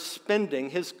 They're spending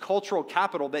his cultural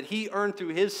capital that he earned through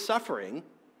his suffering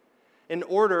in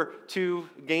order to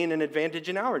gain an advantage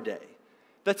in our day.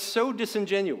 That's so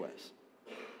disingenuous.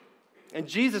 And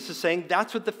Jesus is saying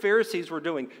that's what the Pharisees were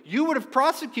doing. You would have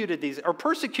persecuted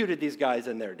these guys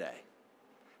in their day.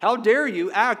 How dare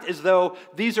you act as though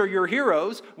these are your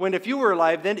heroes when if you were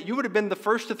alive then you would have been the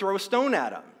first to throw a stone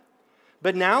at them.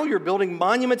 But now you're building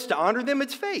monuments to honor them.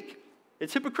 It's fake.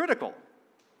 It's hypocritical.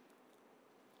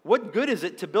 What good is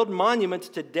it to build monuments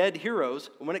to dead heroes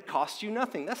when it costs you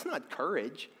nothing? That's not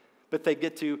courage, but they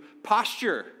get to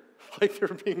posture like they're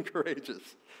being courageous.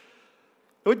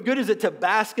 What good is it to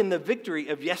bask in the victory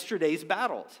of yesterday's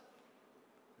battles?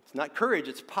 It's not courage,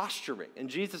 it's posturing.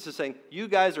 And Jesus is saying, you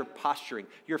guys are posturing.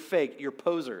 You're fake, you're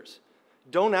posers.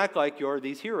 Don't act like you're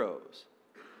these heroes.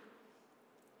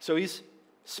 So he's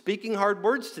speaking hard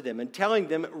words to them and telling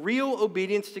them real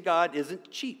obedience to God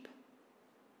isn't cheap.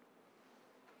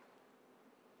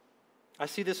 I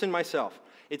see this in myself.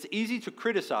 It's easy to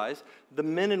criticize the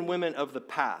men and women of the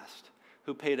past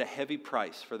who paid a heavy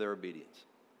price for their obedience.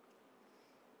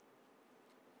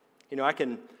 I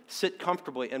can sit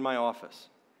comfortably in my office,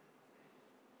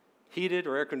 heated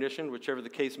or air-conditioned, whichever the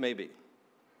case may be,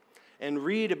 and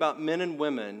read about men and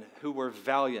women who were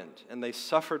valiant and they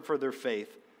suffered for their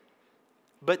faith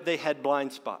but they had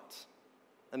blind spots,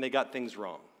 and they got things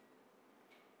wrong.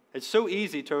 It's so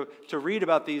easy to read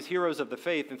about these heroes of the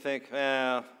faith and think,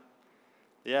 yeah,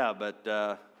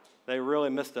 but they really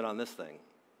missed it on this thing.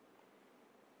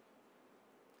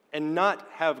 And not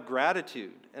have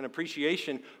gratitude and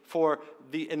appreciation for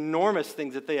the enormous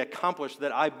things that they accomplished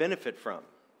that I benefit from.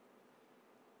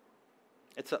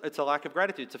 It's a lack of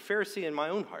gratitude. It's a Pharisee in my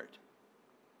own heart.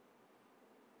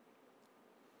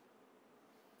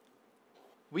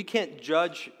 We can't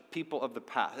judge people of the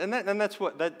past. And that's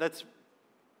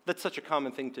such a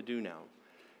common thing to do now,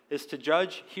 is to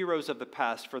judge heroes of the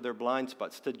past for their blind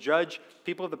spots, to judge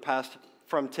people of the past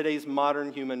from today's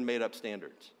modern human made-up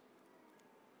standards,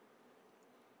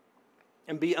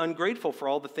 and be ungrateful for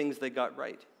all the things they got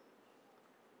right.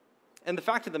 And the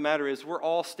fact of the matter is, we're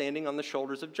all standing on the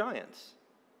shoulders of giants.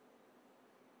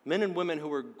 Men and women who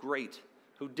were great,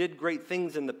 who did great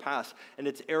things in the past, and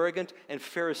it's arrogant and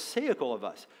pharisaical of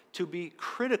us to be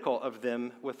critical of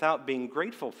them without being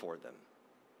grateful for them.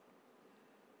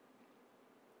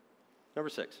 Number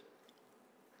 6,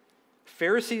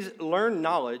 Pharisees learn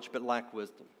knowledge but lack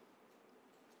wisdom.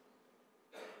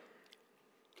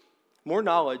 More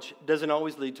knowledge doesn't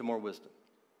always lead to more wisdom.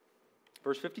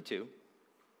 Verse 52,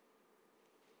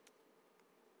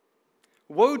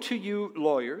 woe to you,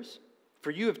 lawyers, for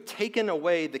you have taken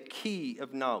away the key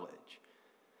of knowledge.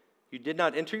 You did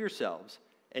not enter yourselves,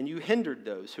 and you hindered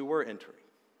those who were entering.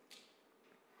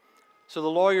 So the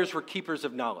lawyers were keepers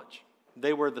of knowledge.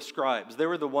 They were the scribes. They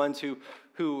were the ones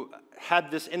who had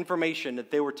this information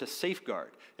that they were to safeguard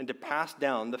and to pass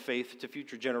down the faith to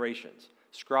future generations.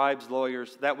 Scribes,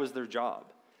 lawyers, that was their job.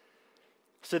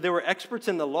 So they were experts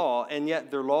in the law, and yet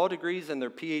their law degrees and their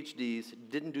PhDs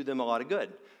didn't do them a lot of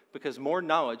good, because more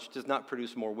knowledge does not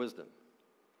produce more wisdom.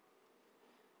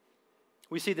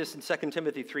 We see this in 2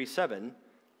 Timothy 3:7,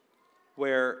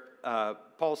 where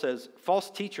Paul says, false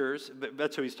teachers,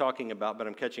 that's who he's talking about, but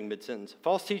I'm catching mid-sentence.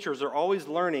 False teachers are always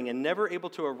learning and never able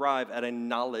to arrive at a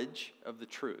knowledge of the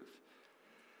truth.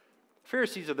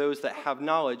 Pharisees are those that have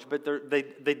knowledge, but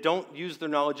they don't use their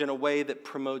knowledge in a way that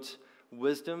promotes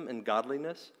wisdom and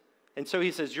godliness. And so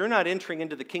he says, you're not entering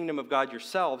into the kingdom of God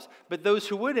yourselves, but those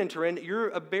who would enter in, you're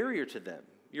a barrier to them.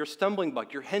 You're a stumbling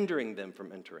block. You're hindering them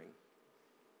from entering.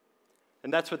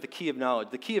 And that's what the key of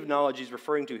knowledge he's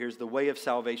referring to here is the way of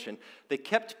salvation. They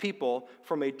kept people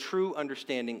from a true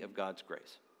understanding of God's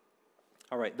grace.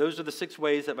 All right, those are the 6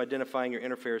 ways of identifying your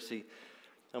inner Pharisee.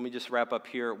 Let me just wrap up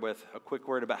here with a quick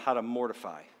word about how to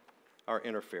mortify our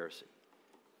inner Pharisee.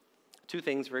 2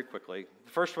 things very quickly.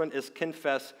 The first one is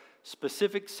confess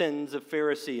specific sins of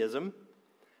Phariseeism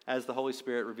as the Holy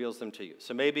Spirit reveals them to you.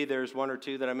 So maybe there's 1 or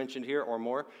 2 that I mentioned here or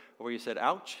more where you said,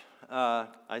 ouch. I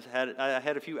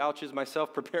had a few ouches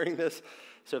myself preparing this.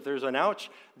 So if there's an ouch,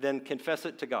 then confess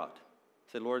it to God.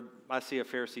 Say, Lord, I see a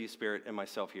Pharisee spirit in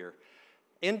myself here.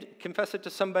 And confess it to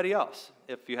somebody else.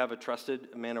 If you have a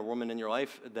trusted man or woman in your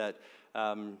life that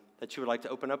you would like to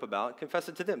open up about, confess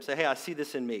it to them. Say, hey, I see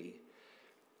this in me.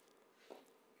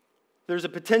 There's a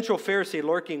potential Pharisee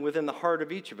lurking within the heart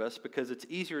of each of us because it's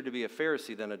easier to be a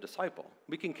Pharisee than a disciple.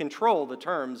 We can control the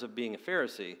terms of being a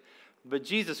Pharisee, but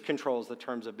Jesus controls the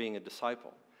terms of being a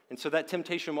disciple. And so that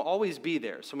temptation will always be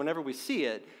there. So whenever we see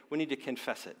it, we need to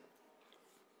confess it.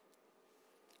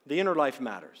 The inner life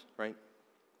matters, right?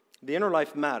 The inner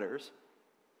life matters.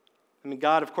 I mean,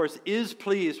 God, of course, is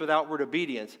pleased with outward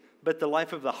obedience, but the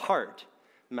life of the heart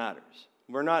matters.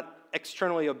 We're not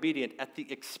externally obedient at the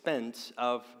expense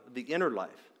of the inner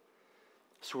life.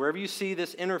 So wherever you see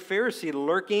this inner Pharisee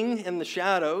lurking in the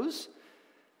shadows,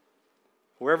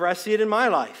 wherever I see it in my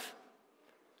life,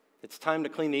 it's time to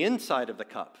clean the inside of the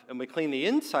cup. And we clean the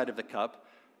inside of the cup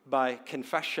by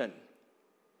confession,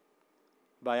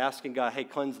 by asking God, hey,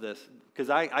 cleanse this. Because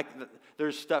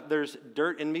there's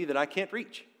dirt in me that I can't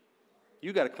reach.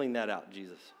 You got to clean that out,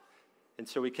 Jesus. And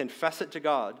so we confess it to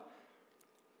God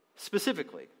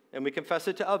specifically, and we confess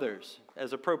it to others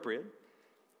as appropriate.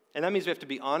 And that means we have to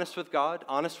be honest with God,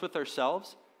 honest with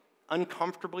ourselves,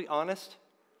 uncomfortably honest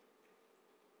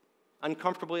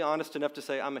enough to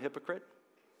say, I'm a hypocrite.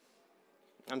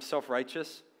 I'm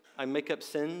self-righteous. I make up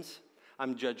sins.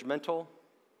 I'm judgmental.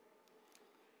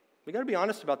 We got to be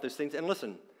honest about those things. And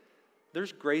listen,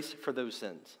 there's grace for those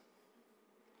sins.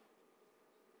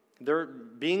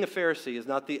 Being a Pharisee is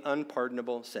not the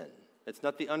unpardonable sin. It's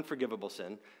not the unforgivable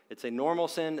sin. It's a normal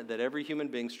sin that every human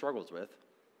being struggles with.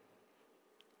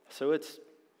 So it's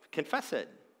confess it,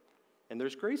 and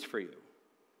there's grace for you.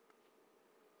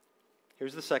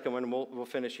 Here's the second one, and we'll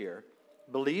finish here.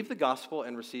 Believe the gospel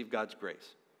and receive God's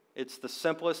grace. It's the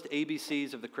simplest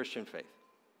ABCs of the Christian faith.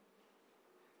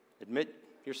 Admit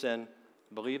your sin,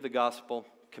 Believe the gospel,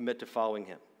 commit to following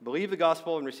him. Believe the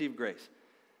gospel and receive grace.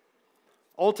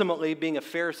 Ultimately, being a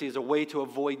Pharisee is a way to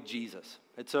avoid Jesus.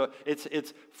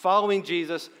 It's following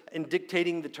Jesus and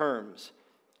dictating the terms,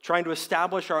 trying to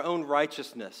establish our own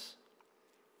righteousness.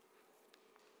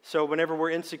 So whenever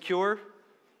we're insecure,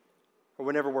 or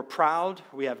whenever we're proud,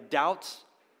 we have doubts,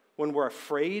 when we're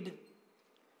afraid,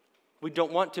 we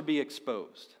don't want to be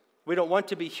exposed. We don't want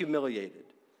to be humiliated.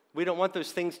 We don't want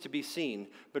those things to be seen,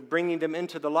 but bringing them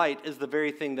into the light is the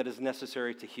very thing that is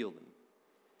necessary to heal them.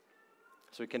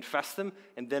 So we confess them,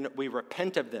 and then we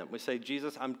repent of them. We say,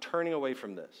 Jesus, I'm turning away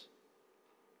from this.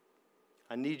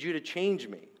 I need you to change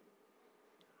me.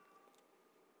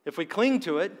 If we cling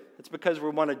to it, it's because we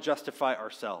want to justify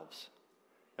ourselves.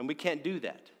 And we can't do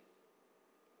that.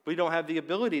 We don't have the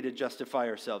ability to justify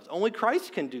ourselves. Only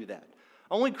Christ can do that.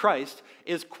 Only Christ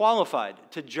is qualified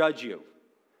to judge you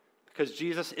because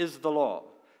Jesus is the law.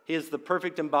 He is the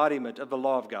perfect embodiment of the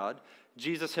law of God.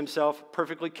 Jesus himself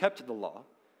perfectly kept the law.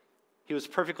 He was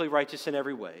perfectly righteous in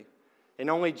every way. And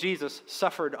only Jesus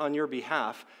suffered on your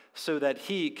behalf so that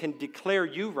he can declare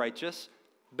you righteous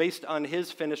based on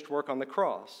his finished work on the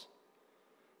cross.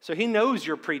 So he knows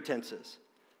your pretenses.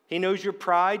 He knows your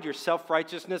pride, your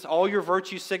self-righteousness, all your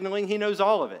virtue signaling. He knows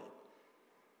all of it.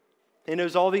 He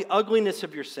knows all the ugliness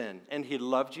of your sin. And he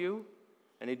loved you,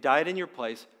 and he died in your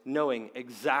place, knowing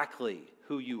exactly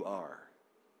who you are.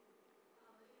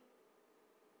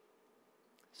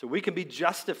 So we can be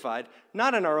justified,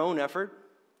 not in our own effort,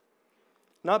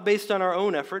 not based on our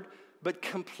own effort, but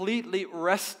completely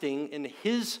resting in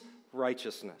his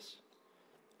righteousness.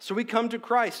 So we come to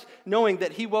Christ, knowing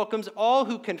that he welcomes all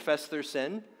who confess their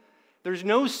sin. There's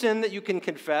no sin that you can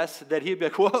confess that he'd be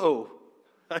like, whoa,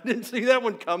 I didn't see that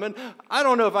one coming. I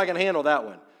don't know if I can handle that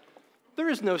one. There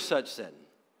is no such sin.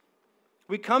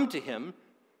 We come to him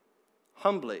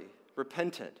humbly,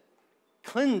 repentant.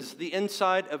 Cleanse the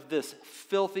inside of this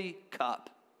filthy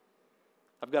cup.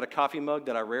 I've got a coffee mug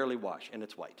that I rarely wash, and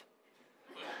it's white.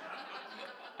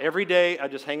 Every day, I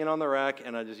just hang it on the rack,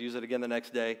 and I just use it again the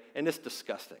next day, and it's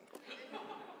disgusting.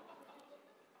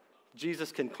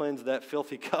 Jesus can cleanse that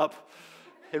filthy cup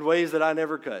in ways that I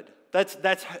never could.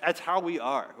 That's how we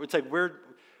are. It's like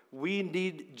we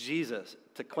need Jesus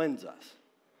to cleanse us.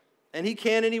 And he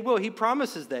can and he will. He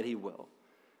promises that he will.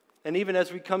 And even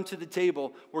as we come to the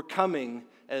table, we're coming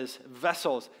as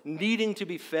vessels, needing to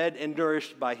be fed and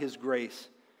nourished by his grace.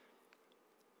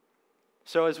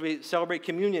 So as we celebrate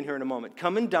communion here in a moment,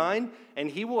 come and dine,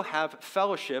 and he will have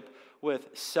fellowship with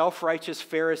self-righteous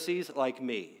Pharisees like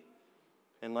me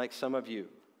and like some of you.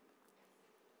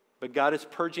 But God is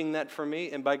purging that from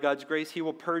me, and by God's grace, he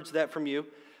will purge that from you.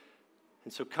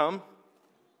 And so come,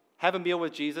 have a meal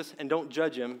with Jesus, and don't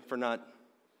judge him for not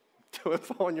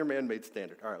following your man-made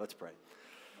standard. All right, let's pray.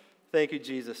 Thank you,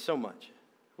 Jesus, so much.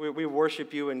 We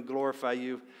worship you and glorify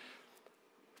you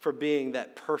for being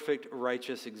that perfect,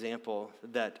 righteous example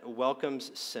that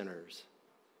welcomes sinners.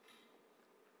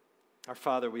 Our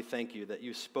Father, we thank you that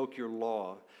you spoke your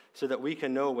law so that we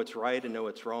can know what's right and know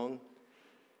what's wrong.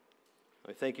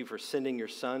 I thank you for sending your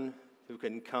Son who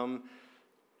can come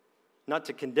not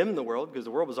to condemn the world, because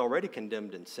the world was already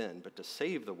condemned in sin, but to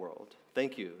save the world.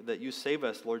 Thank you that you save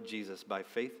us, Lord Jesus, by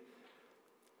faith.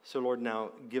 So, Lord,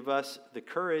 now give us the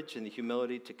courage and the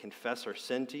humility to confess our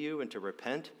sin to you and to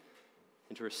repent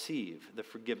and to receive the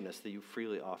forgiveness that you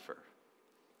freely offer.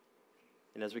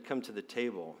 And as we come to the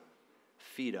table,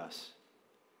 feed us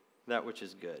that which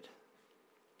is good.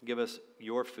 Give us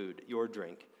your food, your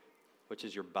drink, which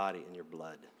is your body and your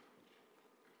blood.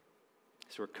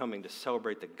 So we're coming to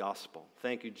celebrate the gospel.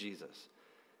 Thank you, Jesus,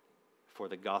 for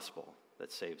the gospel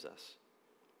that saves us.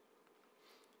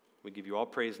 We give you all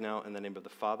praise now in the name of the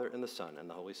Father, and the Son, and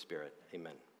the Holy Spirit.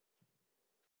 Amen.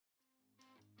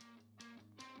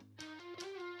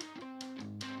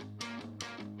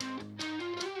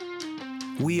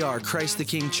 We are Christ the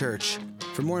King Church.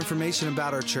 For more information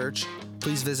about our church,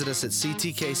 please visit us at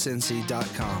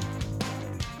ctkcincy.com.